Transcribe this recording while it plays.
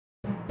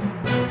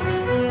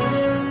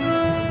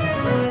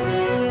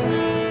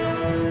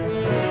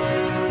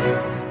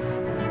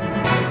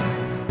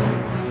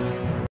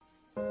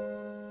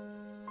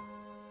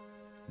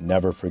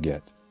never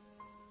forget.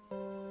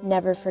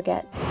 Never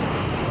forget.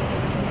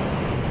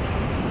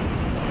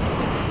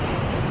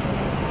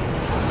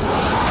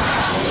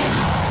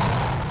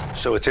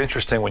 So it's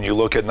interesting when you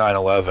look at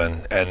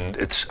 9/11, and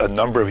it's a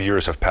number of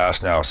years have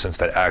passed now since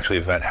that actual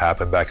event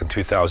happened back in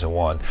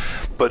 2001.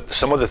 But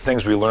some of the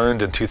things we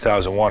learned in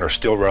 2001 are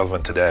still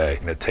relevant today.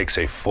 And it takes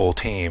a full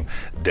team,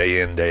 day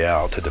in, day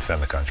out, to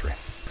defend the country.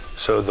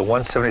 So the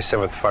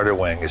 177th Fighter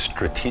Wing is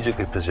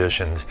strategically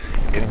positioned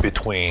in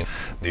between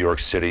New York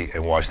City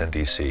and Washington,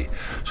 D.C.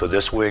 So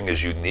this wing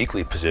is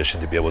uniquely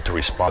positioned to be able to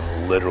respond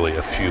in literally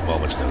a few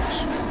moments' notice.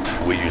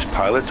 We use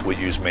pilots, we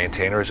use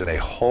maintainers, and a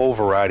whole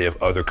variety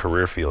of other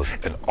career fields.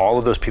 And all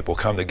of those people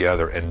come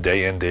together, and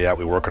day in, day out,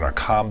 we work on our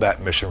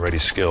combat mission-ready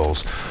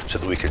skills so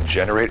that we can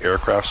generate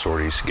aircraft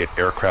sorties, get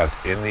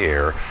aircraft in the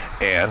air,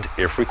 and,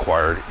 if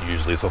required,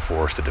 use lethal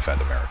force to defend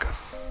America.